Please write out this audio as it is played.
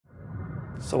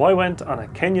So I went on a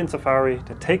Kenyan safari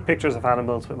to take pictures of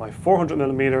animals with my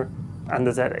 400mm and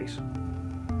the Z8.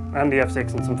 And the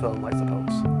F6 and some film, I suppose.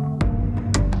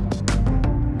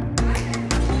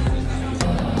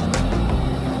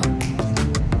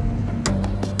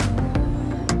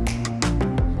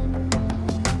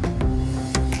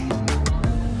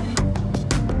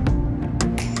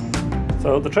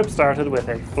 So the trip started with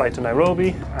a flight to Nairobi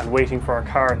and waiting for our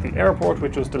car at the airport,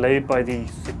 which was delayed by the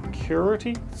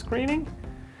security screening,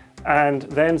 and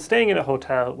then staying in a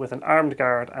hotel with an armed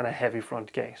guard and a heavy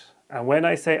front gate. And when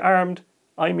I say armed,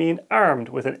 I mean armed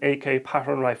with an AK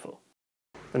pattern rifle.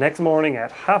 The next morning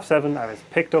at 7:30 I was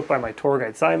picked up by my tour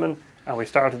guide Simon and we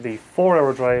started the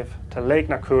 4-hour drive to Lake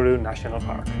Nakuru National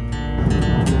Park.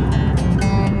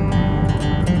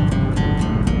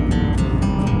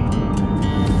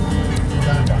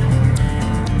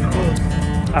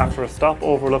 After a stop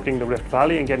overlooking the Rift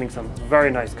Valley and getting some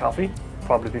very nice coffee,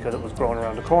 probably because it was growing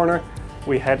around the corner,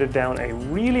 we headed down a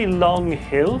really long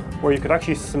hill where you could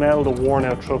actually smell the worn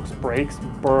out truck's brakes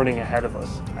burning ahead of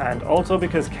us. And also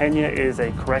because Kenya is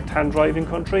a correct hand driving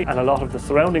country and a lot of the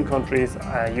surrounding countries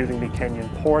using the Kenyan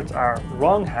ports are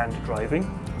wrong hand driving,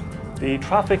 the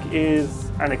traffic is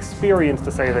an experience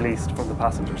to say the least from the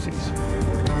passenger seat.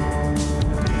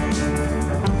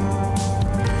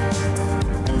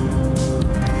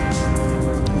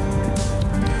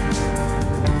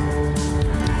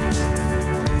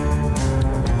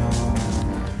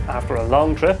 After a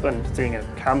long trip and seeing a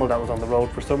camel that was on the road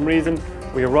for some reason,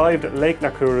 we arrived at Lake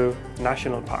Nakuru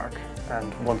National Park,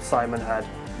 and once Simon had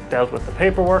dealt with the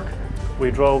paperwork,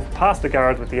 we drove past the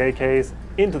guards with the AKs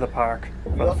into the park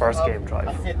for the first game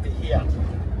drive.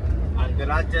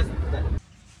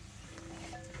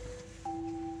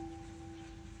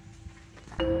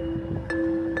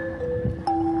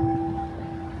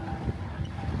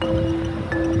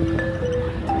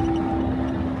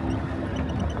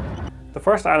 The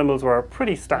first animals were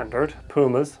pretty standard,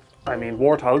 pumas, I mean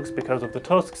warthogs because of the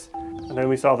tusks, and then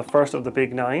we saw the first of the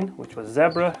big 9, which was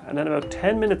zebra, and then about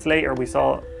 10 minutes later we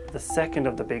saw the second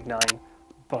of the big 9,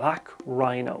 black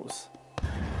rhinos.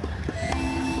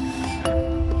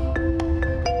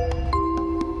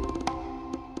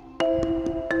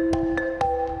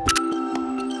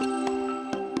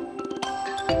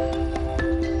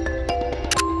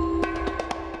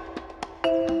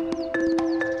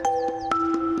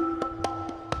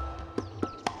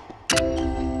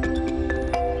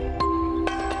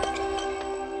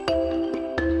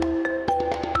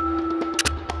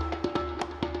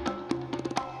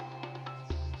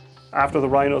 After the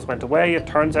rhinos went away, it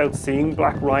turns out seeing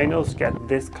black rhinos get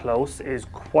this close is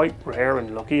quite rare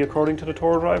and lucky according to the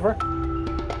tour driver.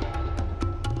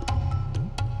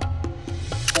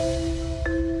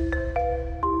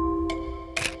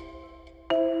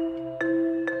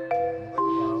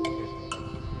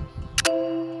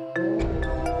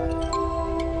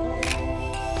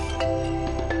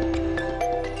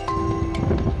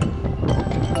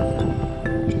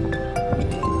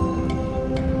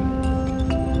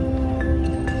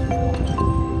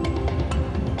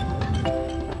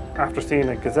 After seeing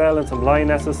a gazelle and some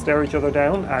lionesses stare each other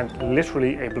down, and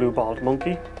literally a blue-balled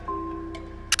monkey,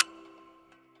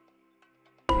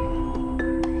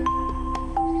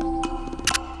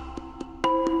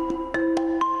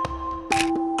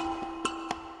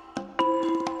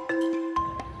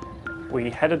 we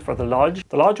headed for the lodge.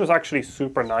 The lodge was actually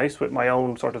super nice with my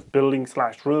own sort of building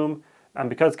slash room, and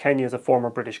because Kenya is a former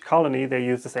British colony, they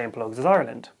use the same plugs as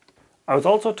Ireland. I was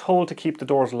also told to keep the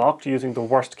doors locked using the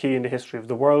worst key in the history of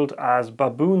the world, as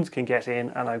baboons can get in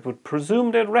and I would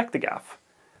presume they'd wreck the gaff.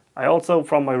 I also,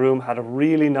 from my room, had a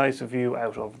really nice view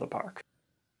out over the park.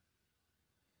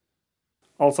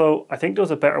 Also, I think there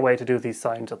was a better way to do these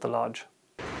signs at the lodge.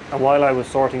 And while I was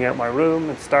sorting out my room,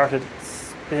 it started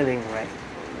spilling rain.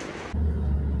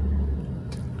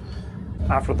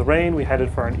 After the rain, we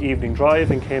headed for an evening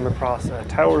drive and came across a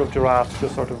tower of giraffes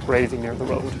just sort of grazing near the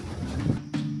road.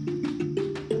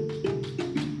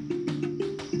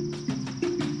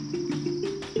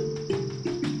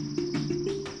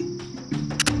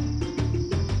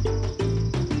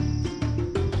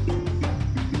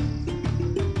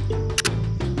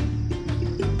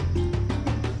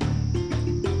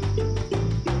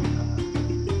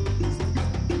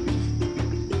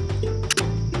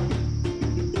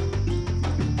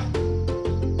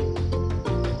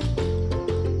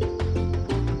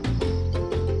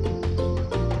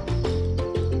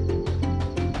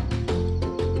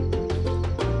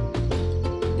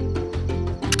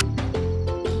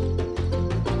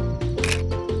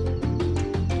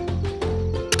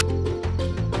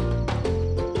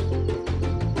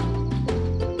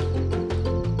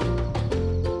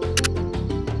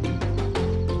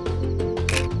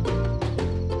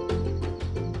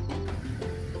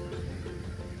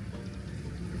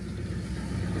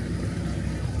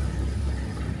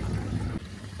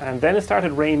 And then it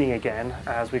started raining again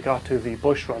as we got to the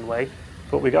bush runway,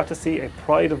 but we got to see a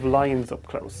pride of lions up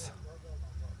close.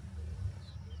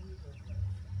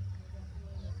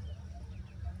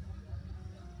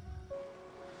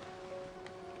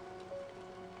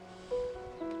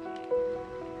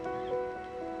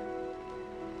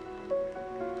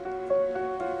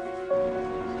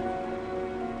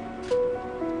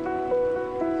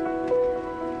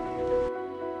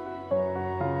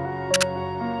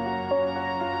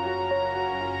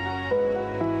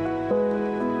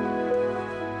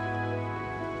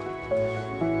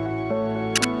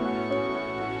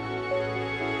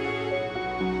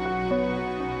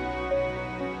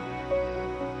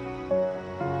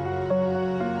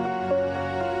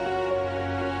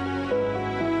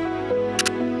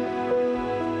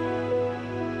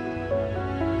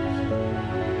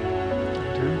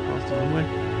 Across the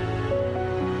runway.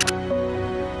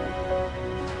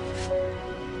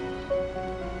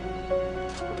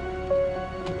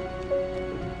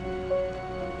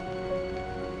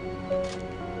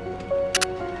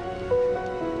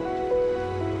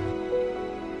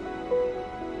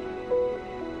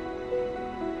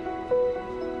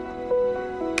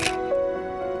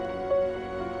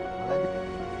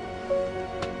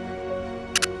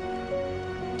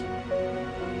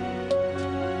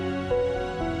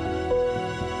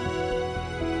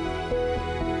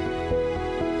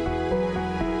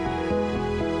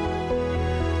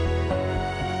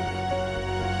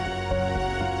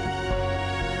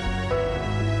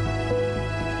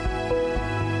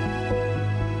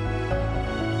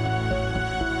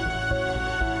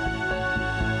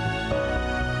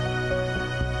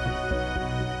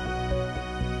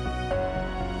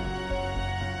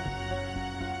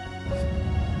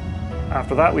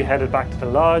 After that, we headed back to the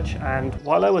lodge, and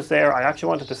while I was there, I actually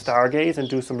wanted to stargaze and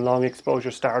do some long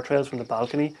exposure star trails from the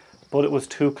balcony, but it was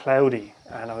too cloudy,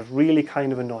 and I was really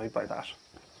kind of annoyed by that.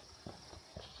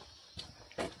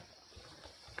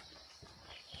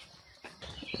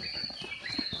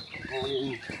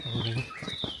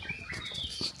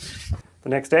 The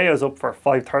next day, I was up for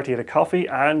 5:30 at a coffee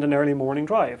and an early morning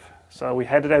drive. So we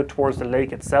headed out towards the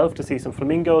lake itself to see some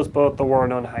flamingos, but there were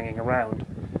none hanging around.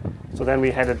 So then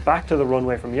we headed back to the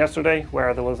runway from yesterday,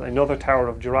 where there was another tower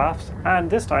of giraffes, and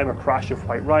this time a crash of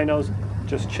white rhinos,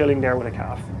 just chilling there with a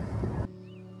calf.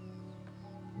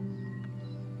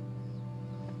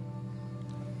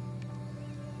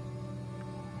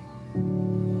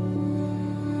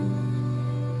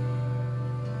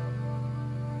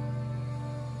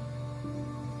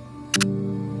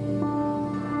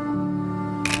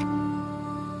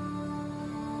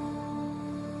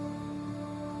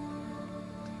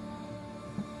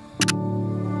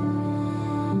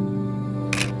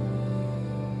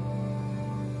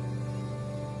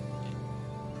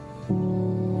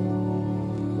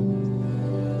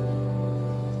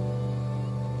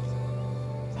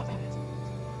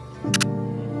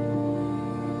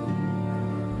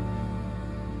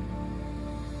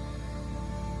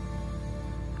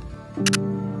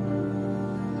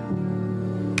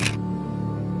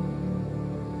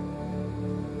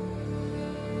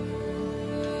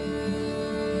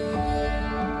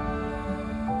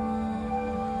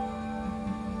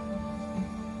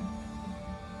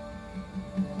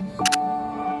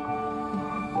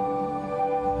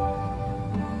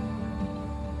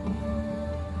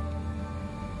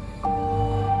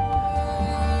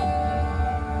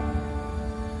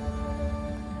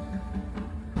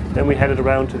 Then we headed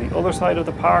around to the other side of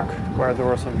the park, where there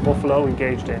were some buffalo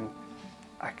engaged in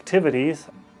activities.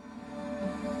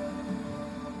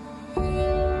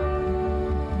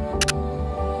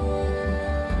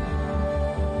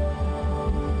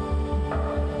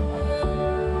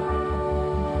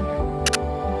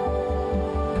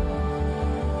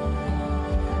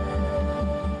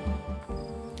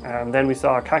 And then we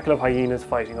saw a cackle of hyenas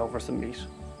fighting over some meat.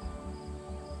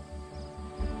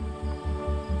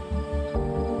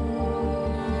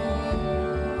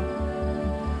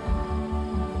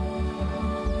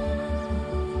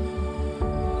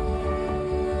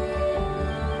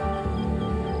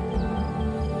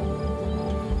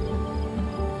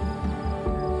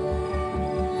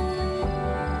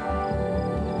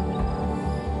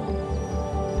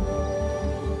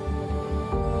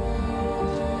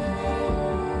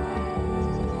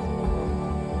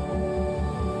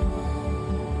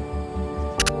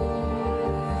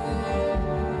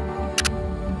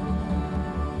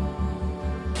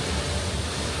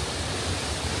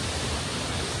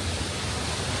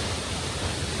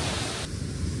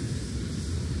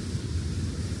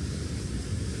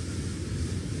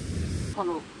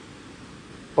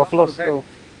 Buffalo.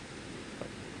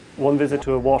 One visit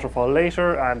to a waterfall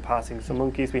later and passing some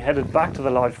monkeys, we headed back to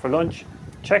the lodge for lunch,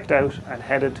 checked out and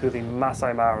headed to the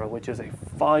Masai Mara, which is a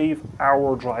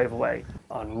 5-hour drive away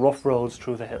on rough roads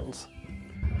through the hills.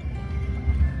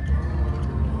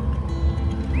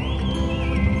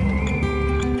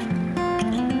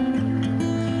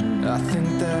 I think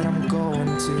that I'm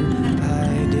going to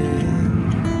hide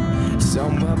it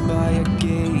somewhere by a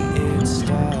gated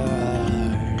star.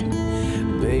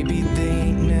 Baby, they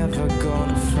ain't never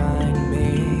gonna find me.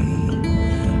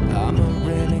 I'm a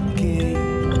renegade.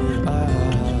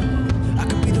 I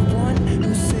could be the one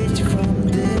who saved you from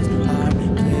this hard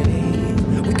place.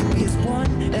 We could be as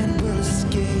one and we'll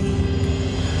escape.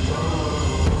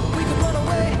 We could run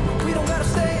away, we don't gotta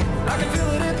stay. I can feel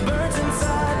it, it burns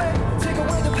inside me. Take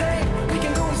away the pain, we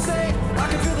can go insane. I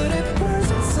can feel it, it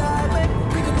burns inside me.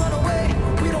 We could run away,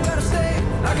 we don't gotta stay.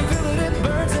 I can feel it, it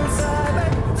burns inside me.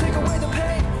 Take away the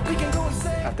pain, we can go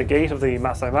insane. At the gate of the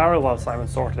Masai Mara, while Simon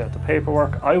sorted out the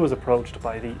paperwork, I was approached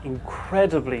by the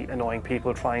incredibly annoying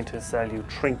people trying to sell you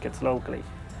trinkets locally.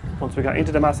 Once we got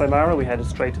into the Masai Mara, we headed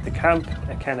straight to the camp,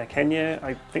 Ekena Kenya,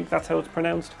 I think that's how it's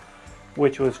pronounced,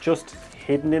 which was just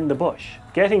hidden in the bush.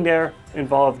 Getting there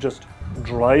involved just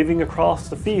driving across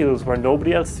the fields where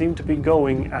nobody else seemed to be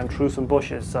going and through some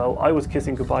bushes, so I was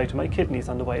kissing goodbye to my kidneys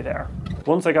on the way there.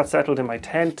 Once I got settled in my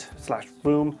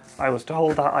tent/room, I was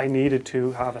told that I needed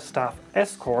to have a staff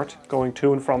escort going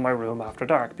to and from my room after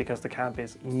dark because the camp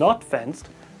is not fenced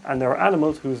and there are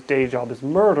animals whose day job is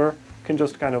murder can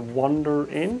just kind of wander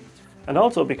in, and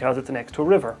also because it's next to a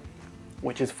river,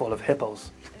 which is full of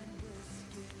hippos.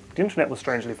 The internet was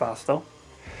strangely fast though.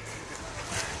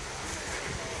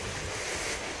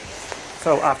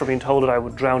 So after being told that I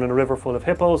would drown in a river full of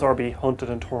hippos or be hunted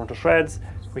and torn to shreds,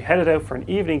 we headed out for an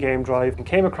evening game drive and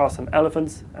came across some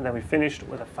elephants, and then we finished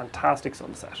with a fantastic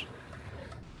sunset.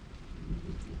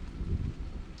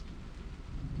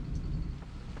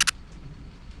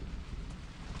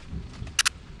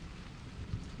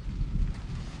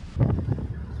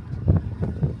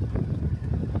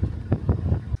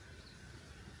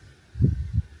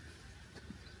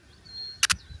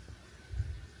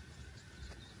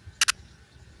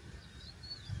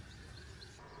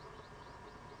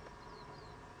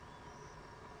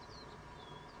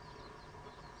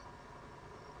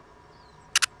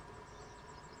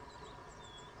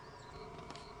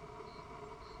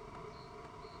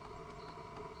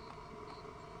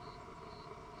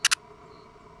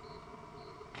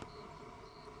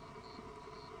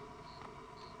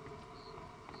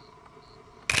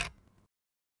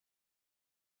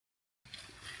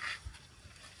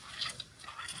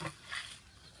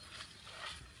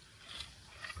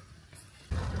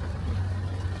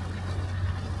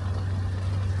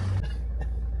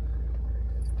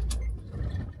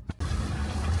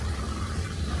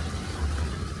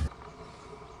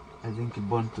 I think he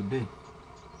born today.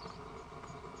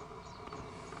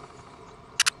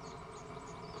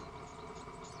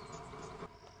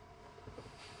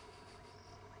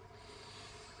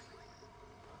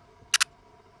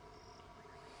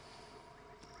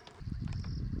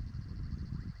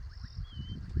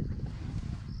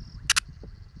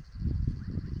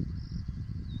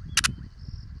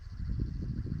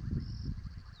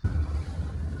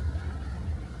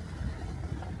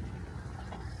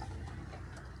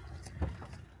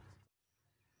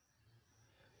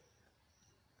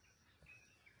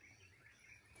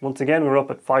 Once again, we were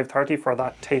up at 5:30 for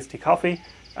that tasty coffee,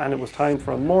 and it was time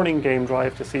for a morning game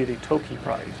drive to see the Toki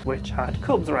Pride, which had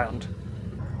cubs around.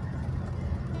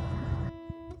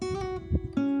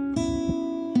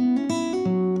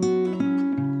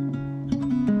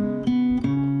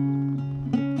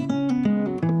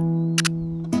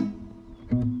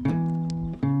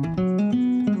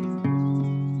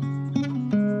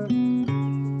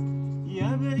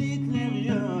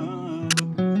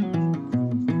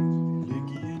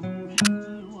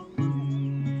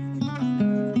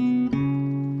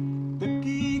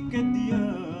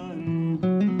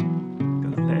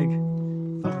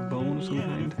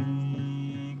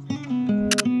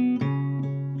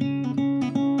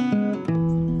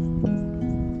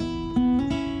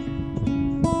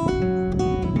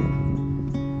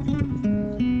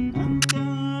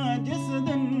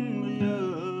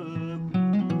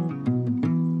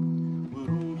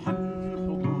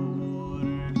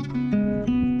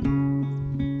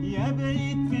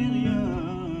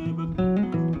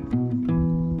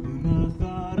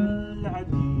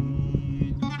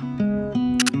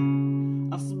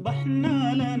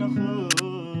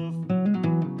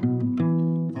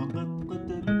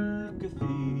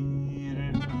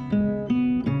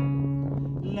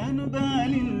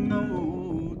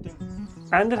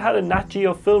 And it had a Nat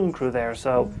Geo film crew there,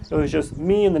 so it was just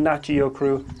me and the Nat Geo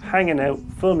crew hanging out,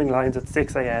 filming lines at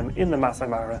 6 AM in the Masai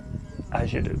Mara,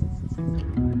 as you do.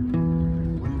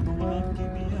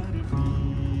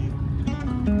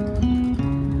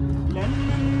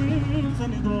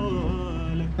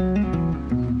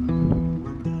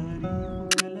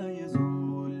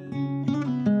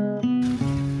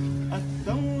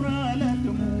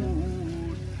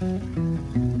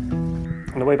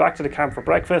 On the way back to the camp for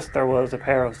breakfast, there was a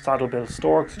pair of saddle-billed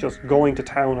storks just going to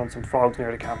town on some frogs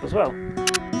near the camp as well.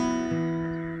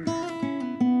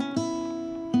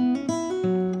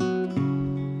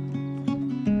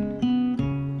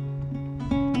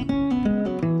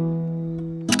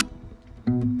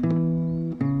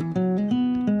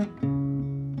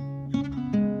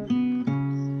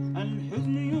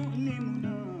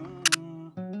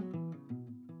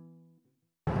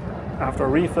 After a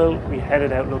refill, we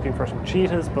headed out looking for some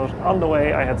cheetahs, but on the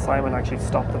way I had Simon actually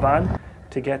stop the van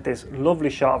to get this lovely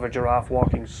shot of a giraffe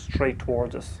walking straight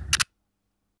towards us.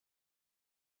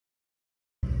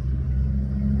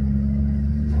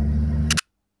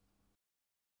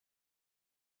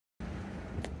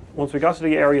 Once we got to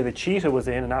the area the cheetah was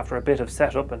in, and after a bit of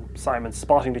setup and Simon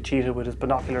spotting the cheetah with his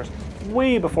binoculars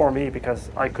way before me because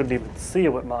I couldn't even see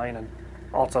it with mine, and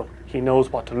also he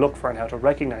knows what to look for and how to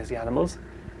recognize the animals,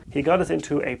 he got us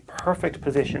into a perfect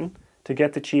position to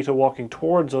get the cheetah walking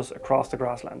towards us across the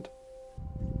grassland.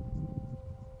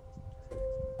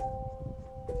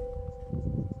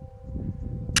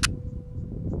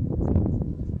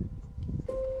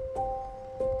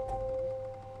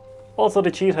 Also,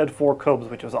 the cheetah had 4 cubs,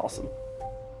 which was awesome.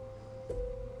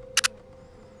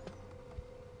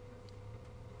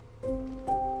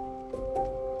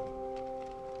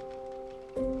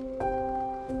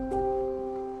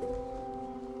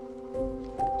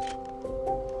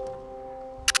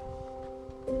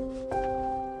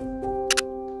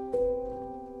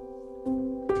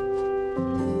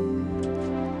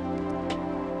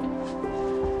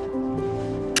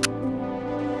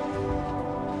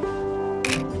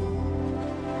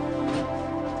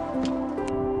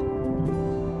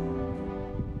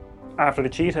 After the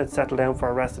cheetah had settled down for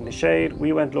a rest in the shade,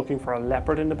 we went looking for a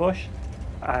leopard in the bush,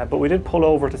 but we did pull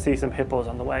over to see some hippos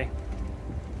on the way.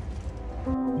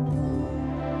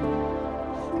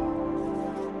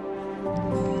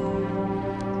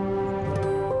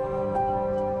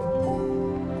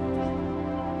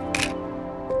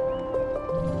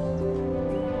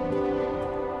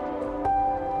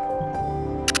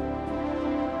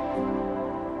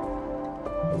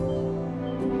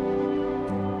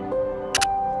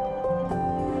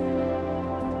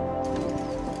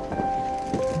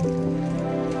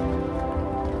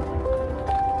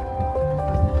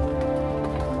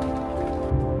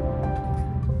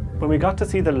 When we got to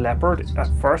see the leopard, at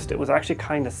first it was actually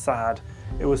kind of sad.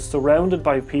 It was surrounded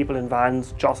by people in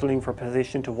vans jostling for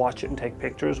position to watch it and take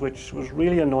pictures, which was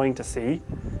really annoying to see.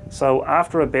 So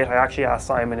after a bit I actually asked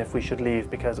Simon if we should leave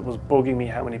because it was bugging me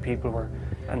how many people were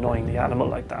annoying the animal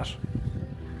like that.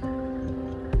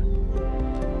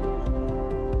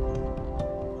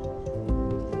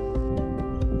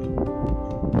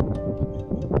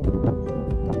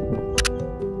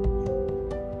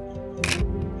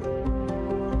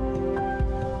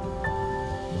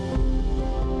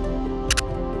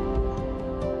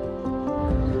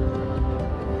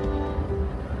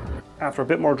 After a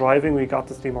bit more driving, we got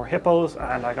to see more hippos,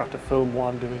 and I got to film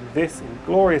one doing this in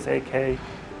glorious 8K.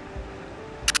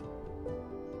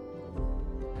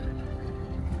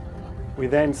 We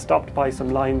then stopped by some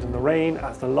lines in the rain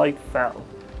as the light fell,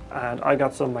 and I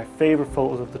got some of my favourite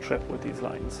photos of the trip with these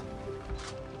lines.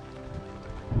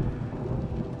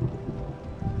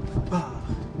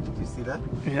 Did you see that?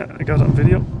 Yeah, I got it on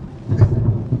video.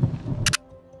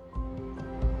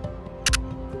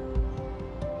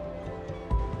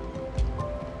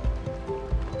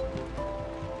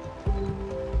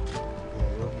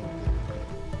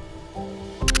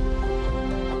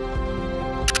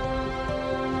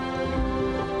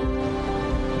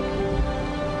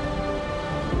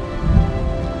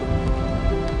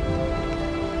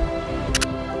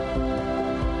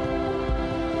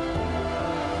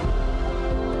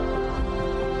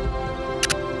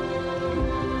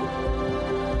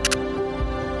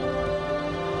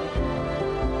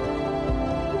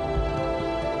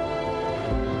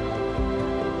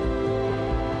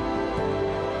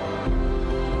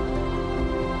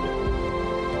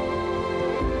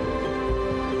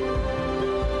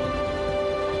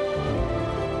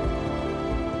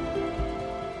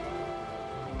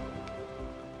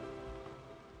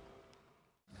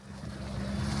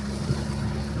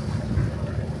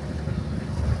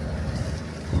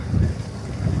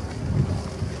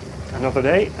 Another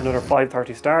day, another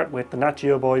 5:30 start with the Nat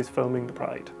Geo boys filming the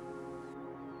Pride.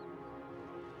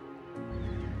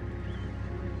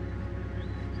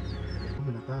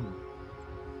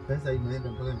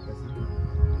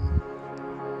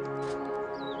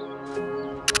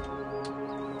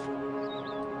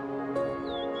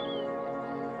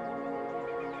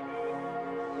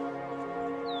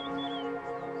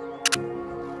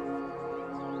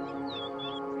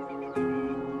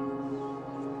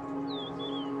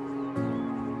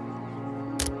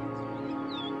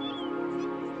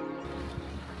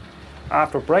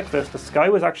 After breakfast, the sky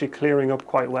was actually clearing up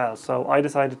quite well, so I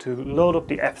decided to load up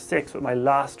the F6 with my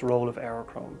last roll of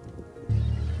aerochrome.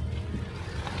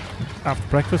 After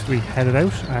breakfast, we headed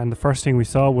out, and the first thing we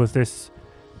saw was this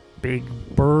big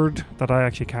bird that I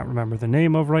actually can't remember the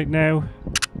name of right now.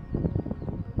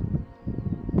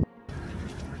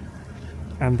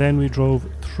 And then we drove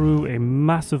through a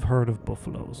massive herd of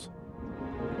buffaloes.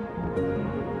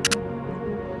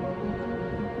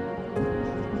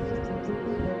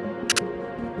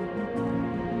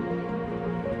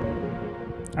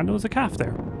 And there was a calf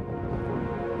there.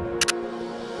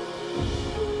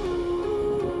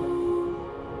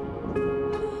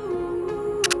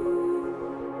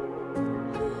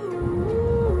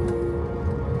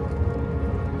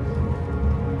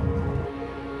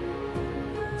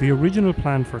 The original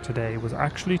plan for today was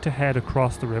actually to head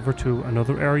across the river to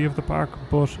another area of the park,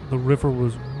 but the river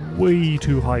was way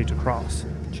too high to cross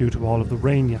due to all of the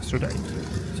rain yesterday.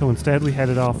 So instead we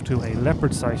headed off to a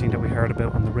leopard sighting that we heard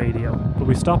about on the radio. But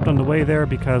we stopped on the way there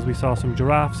because we saw some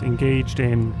giraffes engaged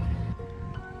in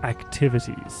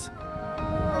activities.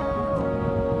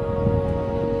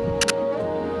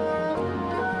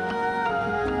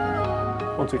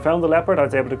 Once we found the leopard, I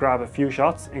was able to grab a few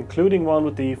shots, including one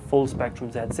with the full spectrum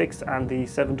Z6 and the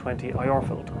 720 IR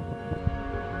filter.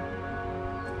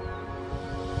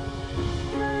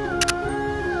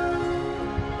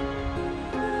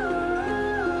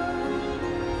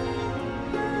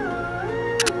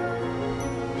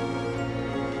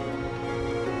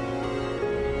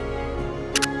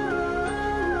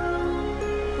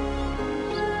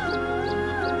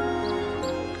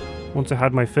 Once I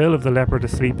had my fill of the leopard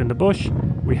asleep in the bush,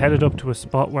 we headed up to a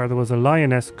spot where there was a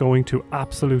lioness going to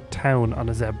absolute town on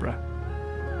a zebra.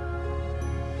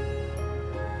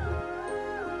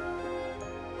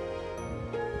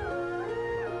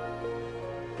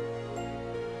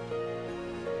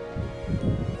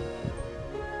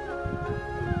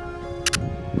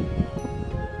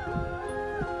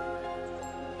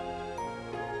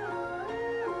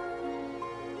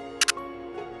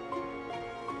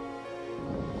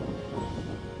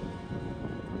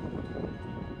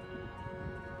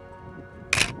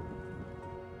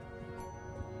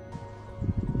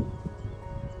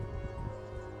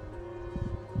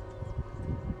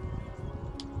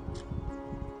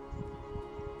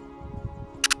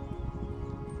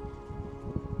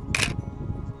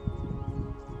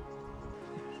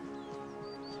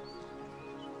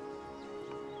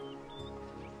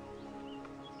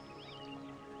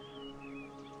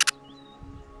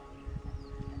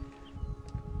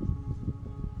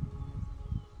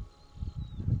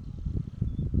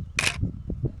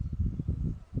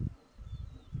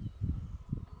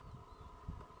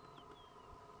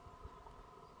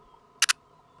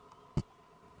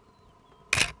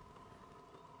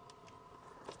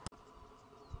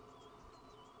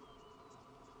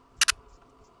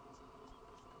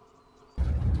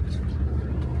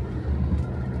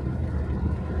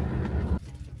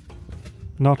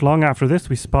 Not long after this,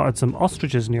 we spotted some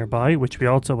ostriches nearby, which we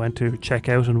also went to check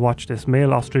out and watch this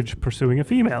male ostrich pursuing a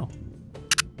female.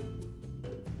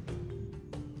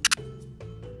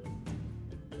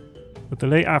 With the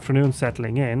late afternoon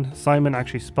settling in, Simon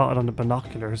actually spotted on the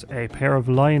binoculars a pair of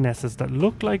lionesses that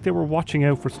looked like they were watching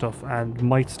out for stuff and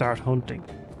might start hunting.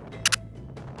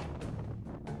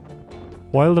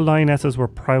 While the lionesses were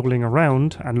prowling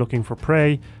around and looking for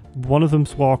prey, one of them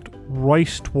walked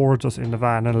right towards us in the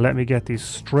van and let me get these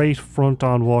straight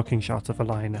front-on walking shots of a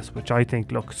lioness, which I think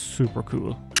looks super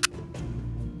cool.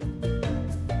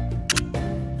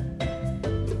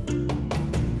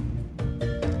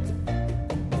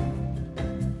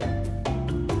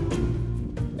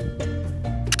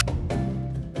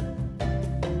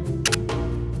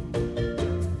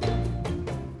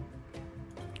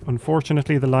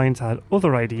 Unfortunately, the lions had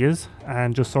other ideas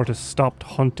and just sort of stopped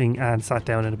hunting and sat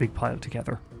down in a big pile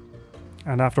together.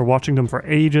 And after watching them for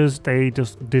ages, they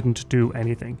just didn't do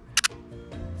anything.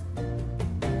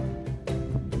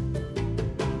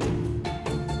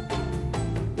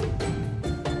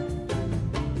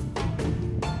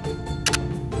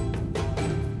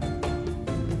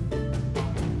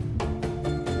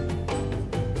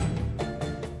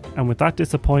 And with that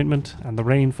disappointment and the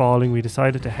rain falling, we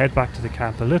decided to head back to the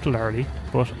camp a little early,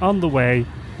 but on the way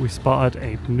we spotted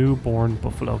a newborn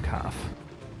buffalo calf.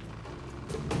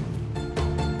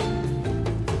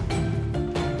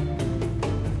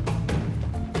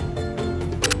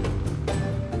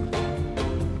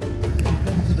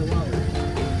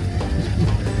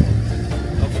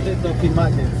 Of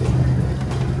emergency.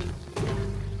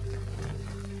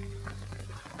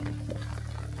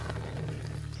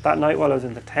 That night while I was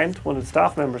in the tent, one of the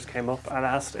staff members came up and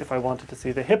asked if I wanted to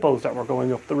see the hippos that were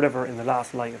going up the river in the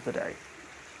last light of the day.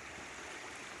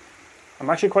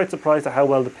 I'm actually quite surprised at how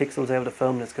well the Pixel was able to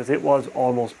film this, because it was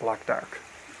almost black dark.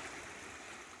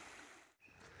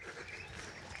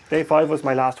 Day 5 was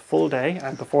my last full day,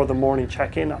 and before the morning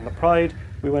check-in on the Pride,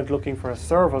 we went looking for a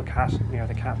serval cat near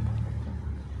the camp.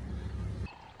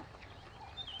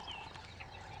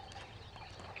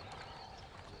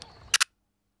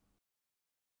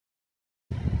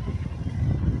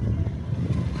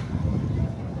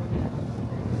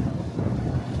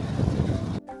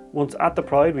 Once at the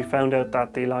Pride, we found out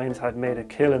that the lions had made a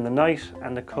kill in the night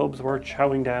and the cubs were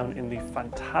chowing down in the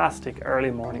fantastic early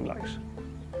morning light.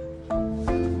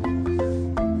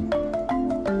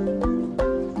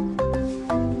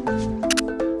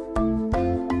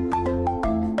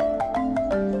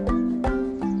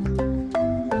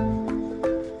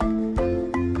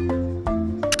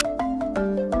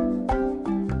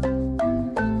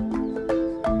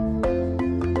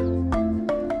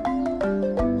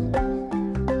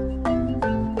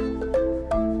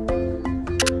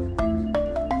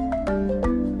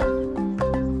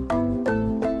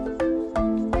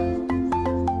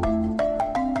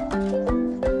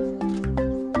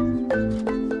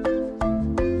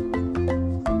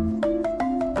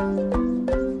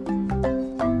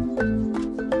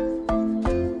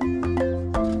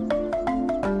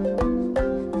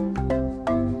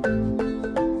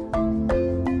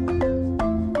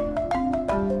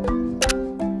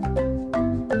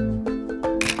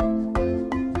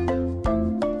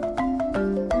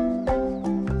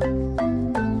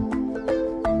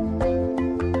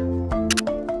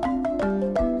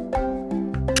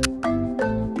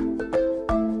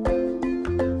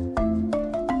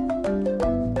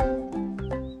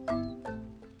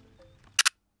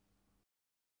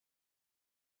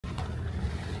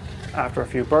 After a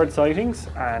few bird sightings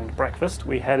and breakfast,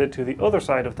 we headed to the other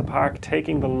side of the park,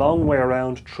 taking the long way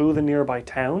around through the nearby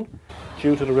town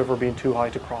due to the river being too high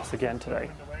to cross again today.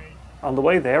 On the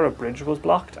way there, a bridge was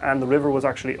blocked and the river was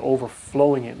actually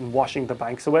overflowing it and washing the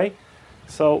banks away.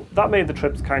 So that made the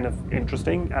trips kind of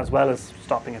interesting, as well as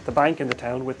stopping at the bank in the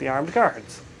town with the armed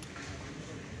guards.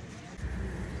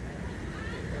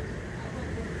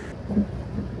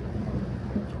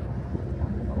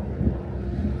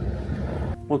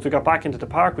 Once we got back into the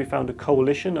park, we found a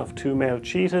coalition of 2 male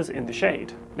cheetahs in the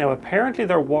shade. Now apparently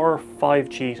there were 5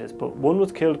 cheetahs, but one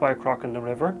was killed by a croc in the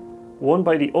river, one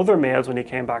by the other males when he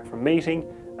came back from mating,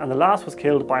 and the last was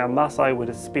killed by a Masai with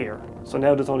a spear. So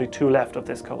now there's only 2 left of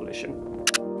this coalition.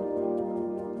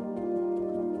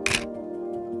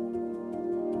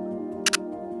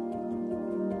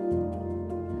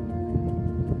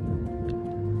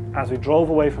 As we drove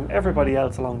away from everybody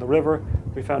else along the river,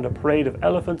 we found a parade of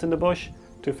elephants in the bush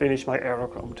to finish my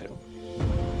aerochrome too.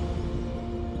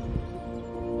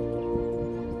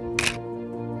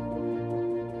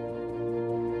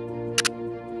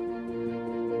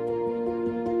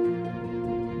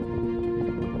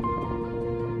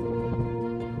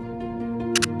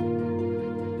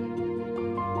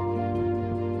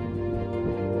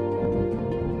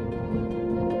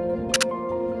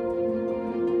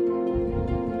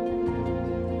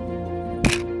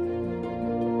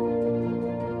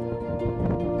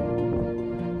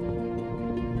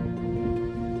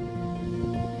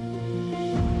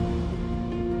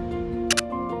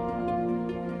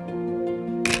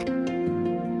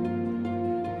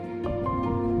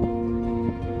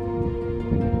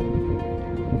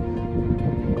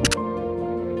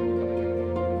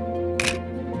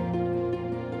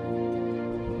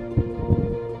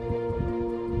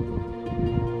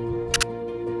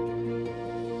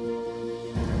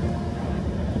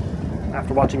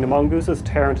 After watching the mongooses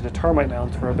tear into the termite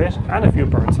mounds for a bit and a few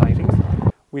bird sightings,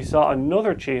 we saw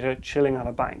another cheetah chilling on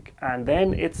a bank, and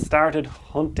then it started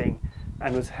hunting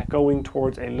and was going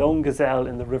towards a lone gazelle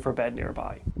in the riverbed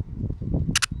nearby.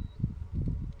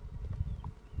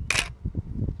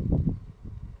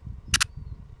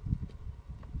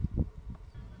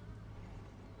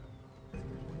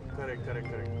 Correct.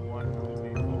 1, 2,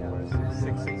 3, 4, 5,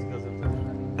 6, 6 dozen.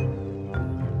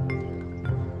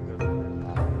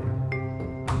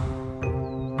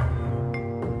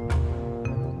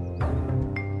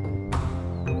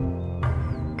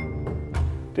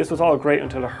 This was all great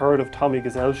until a herd of Tommy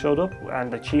gazelles showed up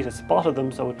and the cheetah spotted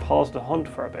them, so it paused the hunt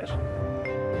for a bit.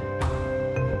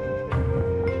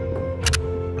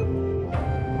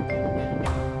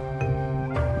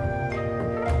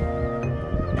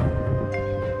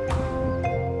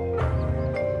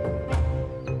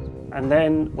 And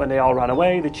then when they all ran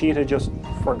away, the cheetah just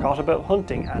forgot about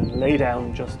hunting and lay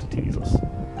down just to tease us.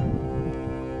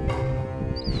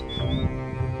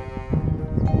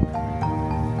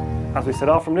 As we set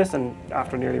off from this, and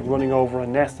after nearly running over a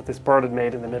nest that this bird had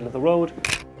made in the middle of the road,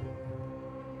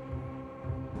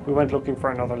 we went looking for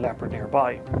another leopard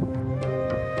nearby.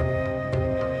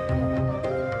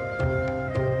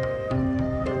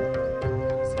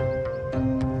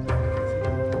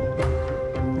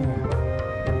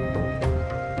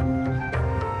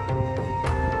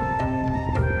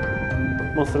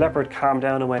 Once the leopard calmed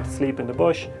down and went to sleep in the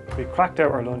bush, we cracked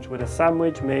out our lunch with a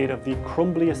sandwich made of the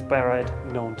crumbliest bread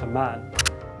known to man.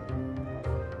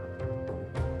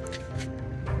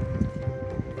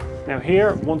 Now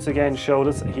here, once again showed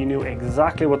us he knew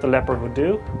exactly what the leopard would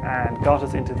do and got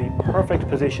us into the perfect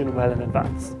position well in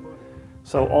advance.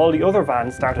 So all the other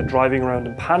vans started driving around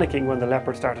and panicking when the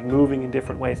leopard started moving in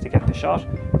different ways to get the shot,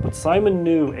 but Simon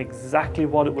knew exactly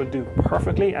what it would do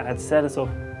perfectly and had set us up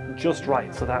just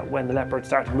right so that when the leopard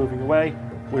started moving away,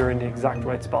 we were in the exact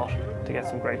right spot to get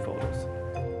some great photos.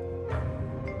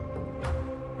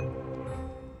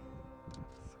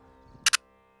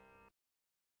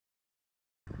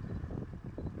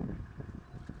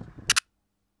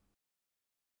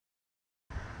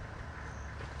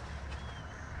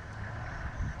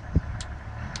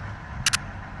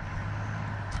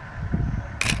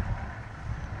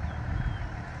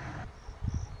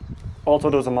 Also,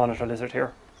 there's a monitor lizard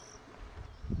here.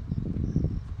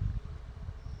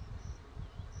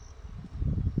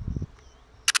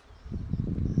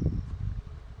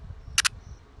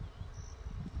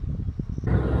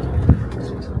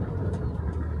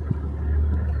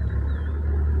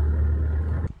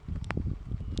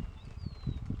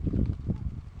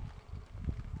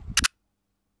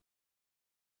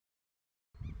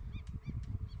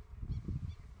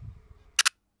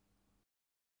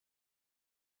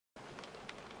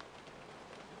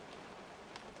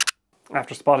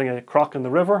 After spotting a croc in the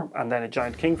river and then a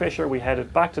giant kingfisher, we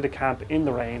headed back to the camp in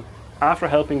the rain after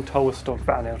helping tow a stuck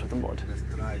van out of the mud.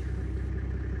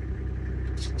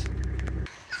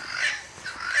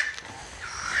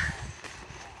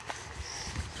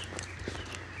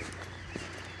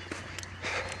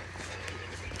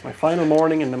 My final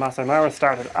morning in the Masai Mara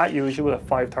started at usual at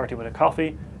 5:30 with a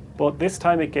coffee, but this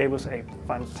time it gave us a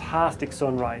fantastic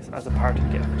sunrise as a parting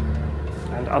gift.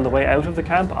 And on the way out of the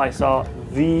camp, I saw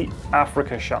the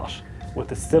Africa shot with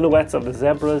the silhouettes of the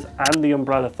zebras and the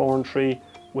umbrella thorn tree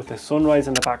with the sunrise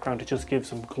in the background to just give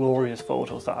some glorious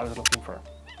photos that I was looking for.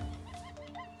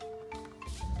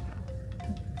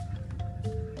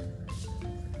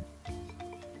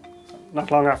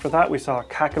 Not long after that, we saw a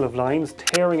cackle of lions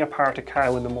tearing apart a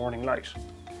cow in the morning light.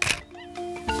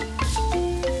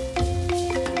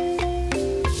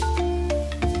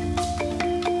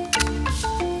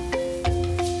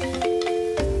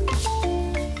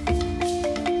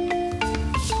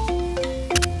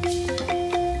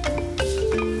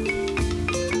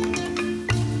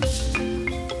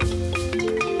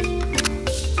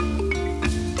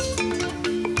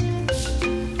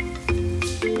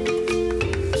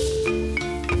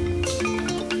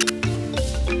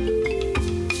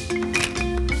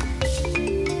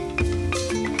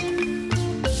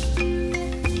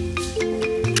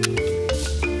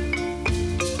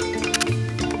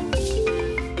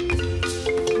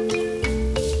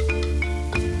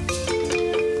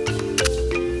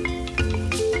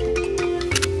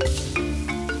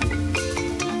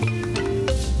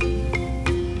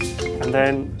 And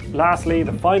then lastly,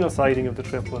 the final sighting of the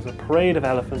trip was a parade of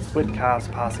elephants with calves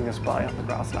passing us by on the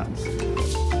grasslands.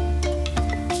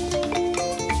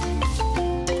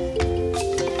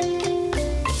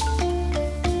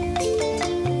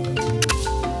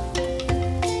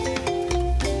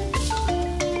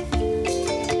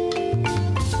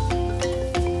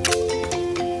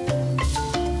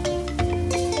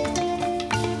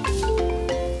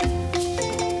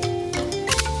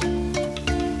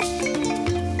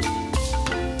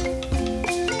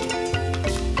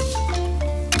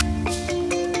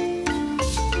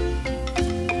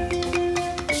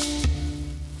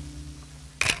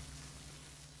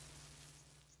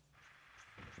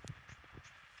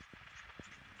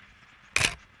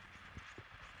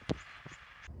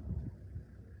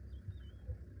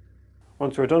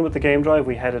 Once we were done with the game drive,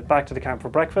 we headed back to the camp for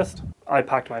breakfast. I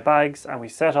packed my bags and we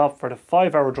set off for the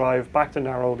 5-hour drive back to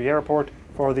Nairobi Airport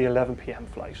for for the 11 p.m.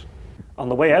 flight. On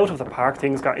the way out of the park,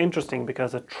 things got interesting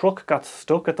because a truck got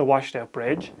stuck at the washed out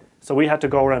bridge, so we had to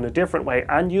go around a different way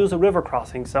and use a river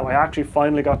crossing, so I actually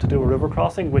finally got to do a river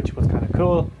crossing, which was kind of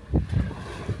cool.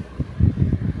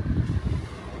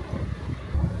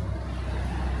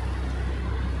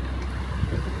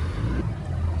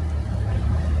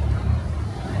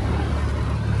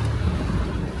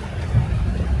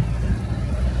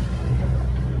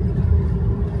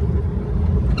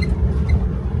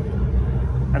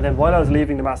 And then while I was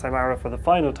leaving the Masai Mara for the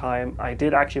final time, I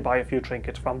did actually buy a few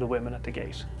trinkets from the women at the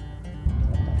gate.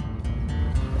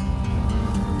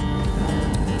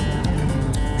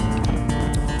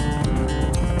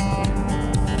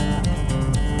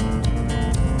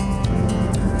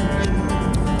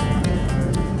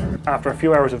 After a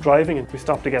few hours of driving, we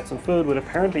stopped to get some food with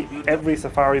apparently every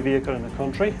safari vehicle in the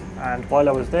country, and while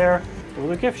I was there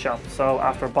was a gift shop, so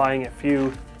after buying a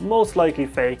few most likely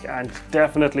fake and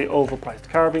definitely overpriced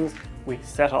carvings, we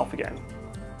set off again.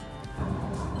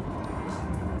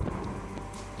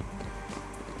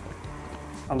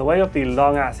 On the way up the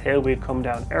long ass hill we'd come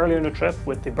down earlier in the trip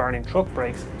with the burning truck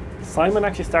brakes, Simon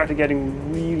actually started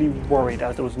getting really worried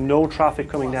as there was no traffic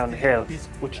coming down the hill,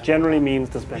 which generally means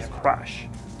there's been a crash.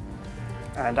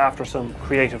 And after some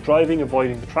creative driving,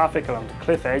 avoiding the traffic along the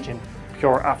cliff edge in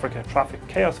pure Africa traffic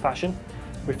chaos fashion,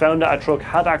 we found that a truck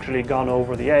had actually gone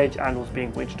over the edge and was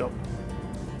being winched up.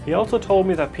 He also told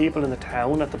me that people in the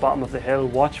town at the bottom of the hill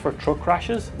watch for truck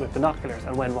crashes with binoculars,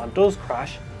 and when one does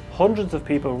crash, hundreds of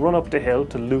people run up the hill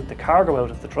to loot the cargo out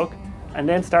of the truck and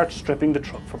then start stripping the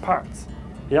truck for parts.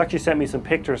 He actually sent me some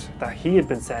pictures that he had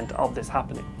been sent of this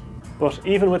happening. But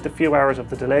even with the few hours of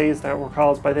the delays that were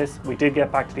caused by this, we did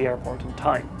get back to the airport in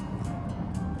time.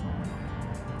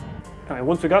 Anyway,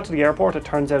 once we got to the airport, it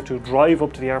turns out to drive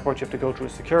up to the airport you have to go through a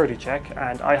security check,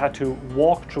 and I had to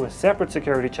walk through a separate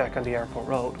security check on the airport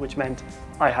road, which meant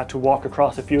I had to walk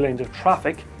across a few lanes of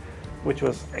traffic, which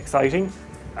was exciting,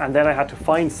 and then I had to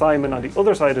find Simon on the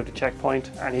other side of the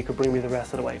checkpoint and he could bring me the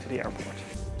rest of the way to the airport.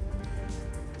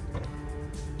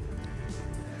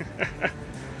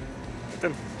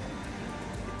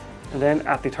 And then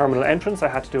at the terminal entrance I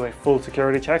had to do a full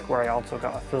security check where I also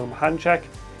got a film hand check.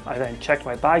 I then checked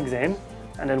my bags in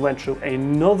and then went through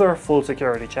another full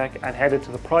security check and headed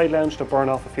to the Pride Lounge to burn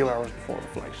off a few hours before the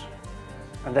flight.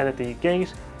 And then at the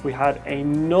gate we had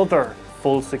another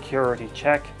full security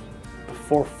check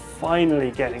before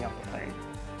finally getting on the plane.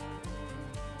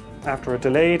 After a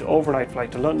delayed overnight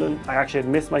flight to London, I actually had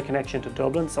missed my connection to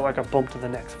Dublin, so I got bumped to the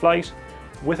next flight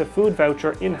with a food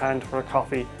voucher in hand for a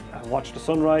coffee and watched the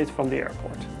sunrise from the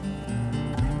airport.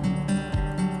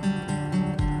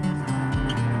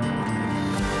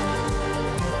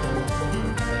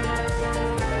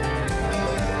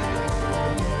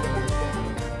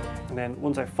 And then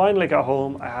once I finally got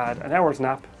home, I had an hour's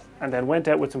nap and then went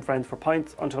out with some friends for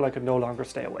pints until I could no longer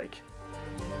stay awake.